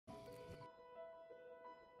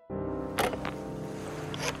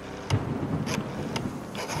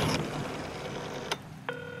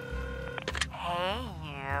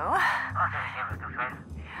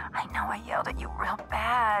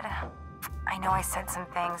know I said some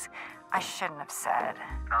things I shouldn't have said.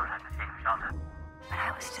 But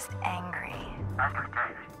I was just angry.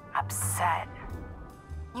 Upset.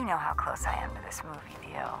 You know how close I am to this movie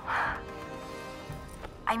deal.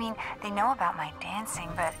 I mean, they know about my dancing,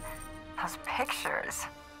 but those pictures...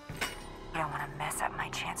 You don't want to mess up my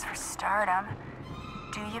chance for stardom,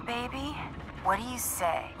 do you, baby? What do you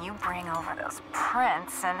say? You bring over those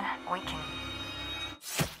prints and we can...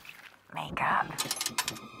 make up.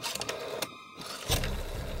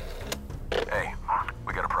 Hey,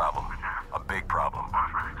 we got a problem. A big problem.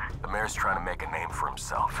 The mayor's trying to make a name for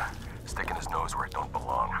himself, sticking his nose where it don't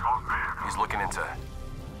belong. He's looking into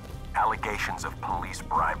allegations of police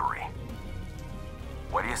bribery.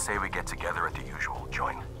 What do you say we get together at the usual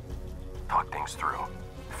joint? Talk things through.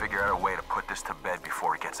 Figure out a way to put this to bed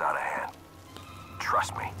before it gets out of hand.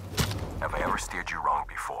 Trust me, have I ever steered you wrong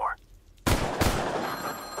before?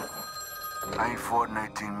 I ain't fought in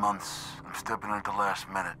 18 months. I'm stepping in at the last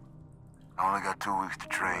minute. I only got 2 weeks to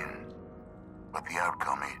train. But the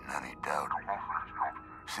outcome ain't in any doubt.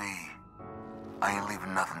 See, I ain't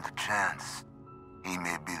leaving nothing to chance. He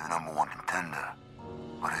may be the #1 contender,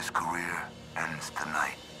 but his career ends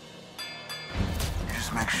tonight. You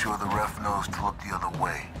just make sure the ref knows to look the other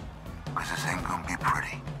way, because this ain't gonna be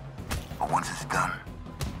pretty. But once it's done,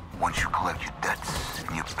 once you collect your debts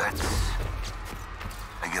and your bets,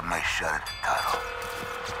 I get my shot at the title.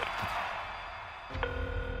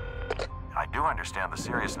 I do understand the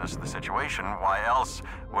seriousness of the situation. Why else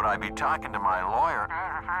would I be talking to my lawyer?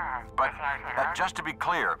 But just to be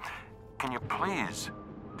clear, can you please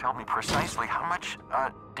tell me precisely how much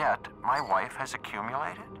debt my wife has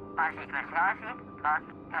accumulated?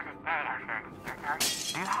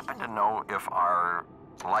 Do you happen to know if our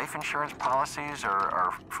life insurance policies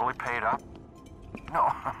are fully paid up?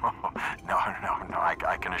 No, no.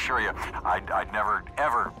 I can assure you, I'd never,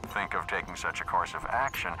 ever think of taking such a course of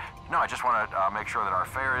action. No, I just want to make sure that our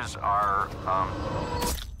affairs are,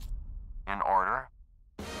 in order.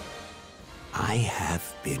 I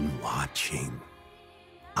have been watching.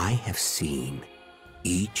 I have seen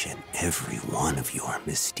each and every one of your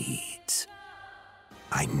misdeeds.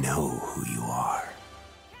 I know who you are.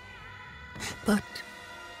 But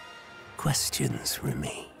questions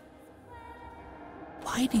remain.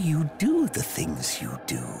 Why do you do the things you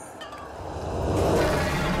do?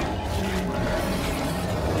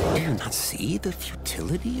 Do you not see the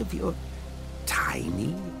futility of your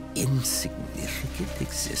tiny, insignificant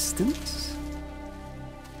existence?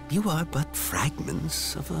 You are but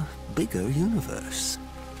fragments of a bigger universe.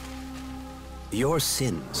 Your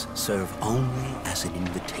sins serve only as an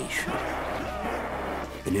invitation.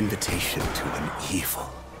 An invitation to an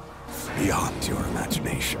evil beyond your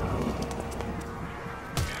imagination.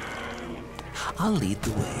 I'll lead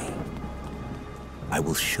the way. I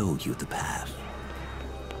will show you the path.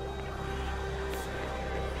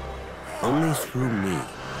 Only through me,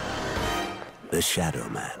 the Shadow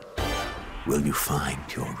Man, will you find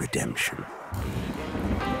your redemption.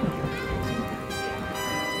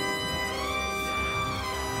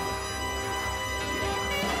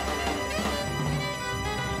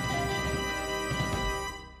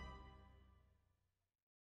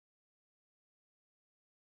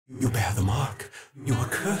 You bear the mark. You are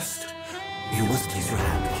cursed. You must place your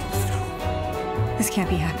hand upon the stone. This can't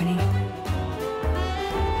be happening.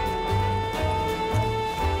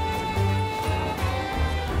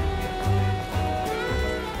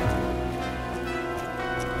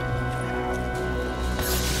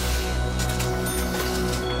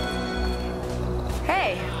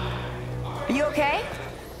 Hey, are you okay?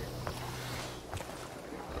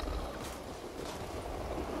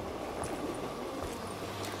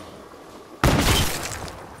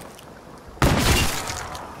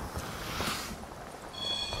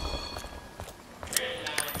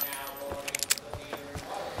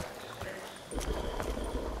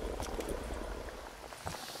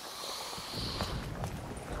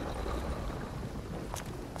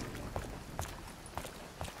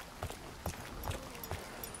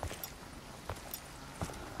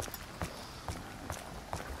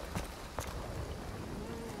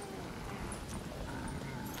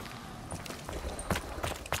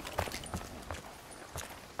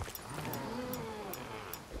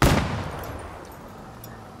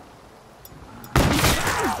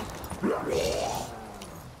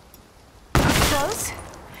 Close?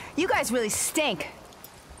 You guys really stink.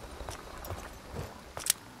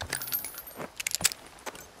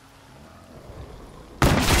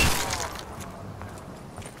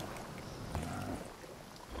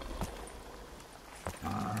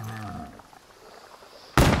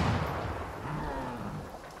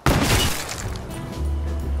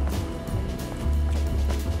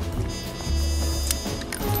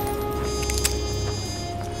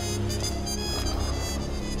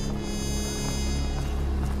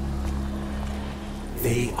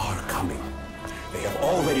 are coming. They have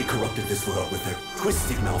already corrupted this world with their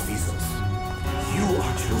twisted malfeasance. You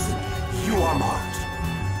are chosen. You are marked.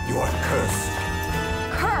 You are cursed.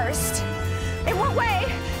 Cursed? In what way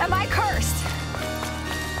am I cursed?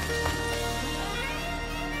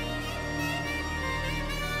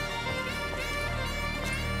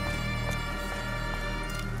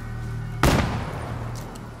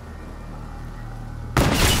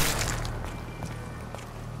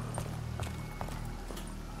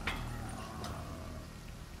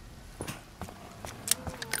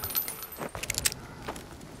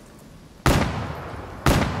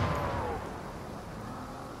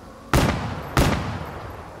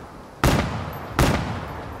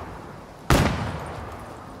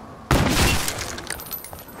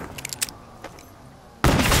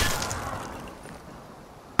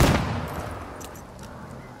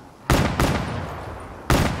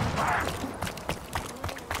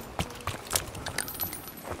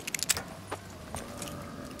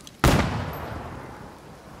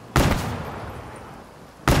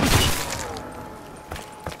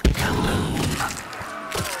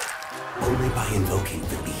 Only by invoking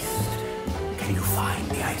the beast can you find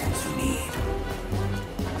the items you need.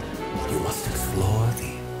 You must explore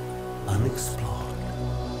the unexplored.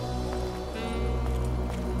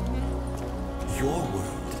 Your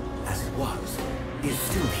world, as it was, is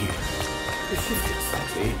still here. Shifted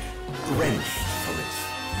slightly, wrenched from its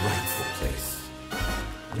rightful place.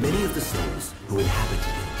 Many of the souls who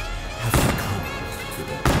inhabited it have succumbed to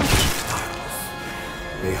the darkness.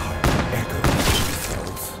 They are echoes of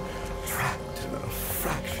themselves, trapped in a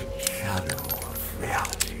fractured shadow of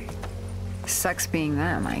reality. Sucks being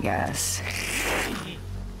them, I guess.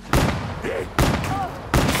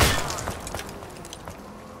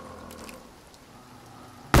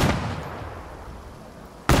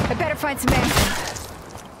 I better find some answers.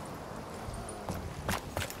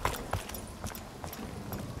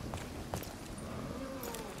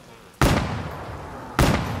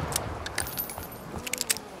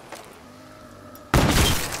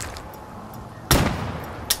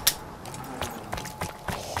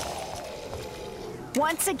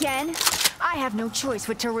 Once again, I have no choice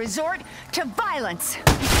but to resort to violence.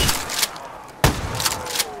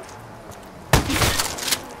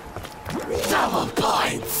 Double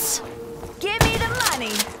points! Give me the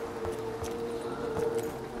money!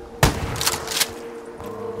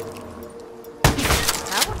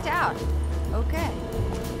 That worked out. Okay.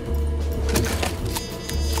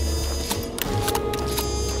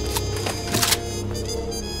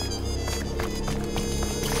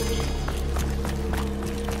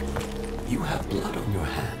 You have blood on your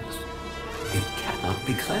hands. It cannot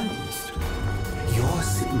be cleansed. Your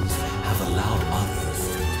sins have allowed others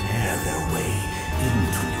to tear their way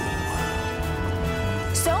into your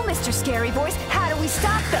world. So, Mr. Scary Voice, how do we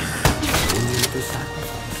stop them? Only the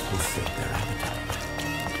sacrifice will sate their appetite.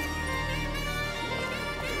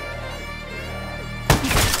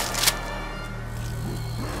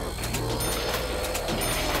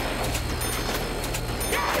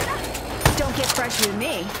 Don't get fresh with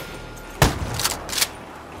me.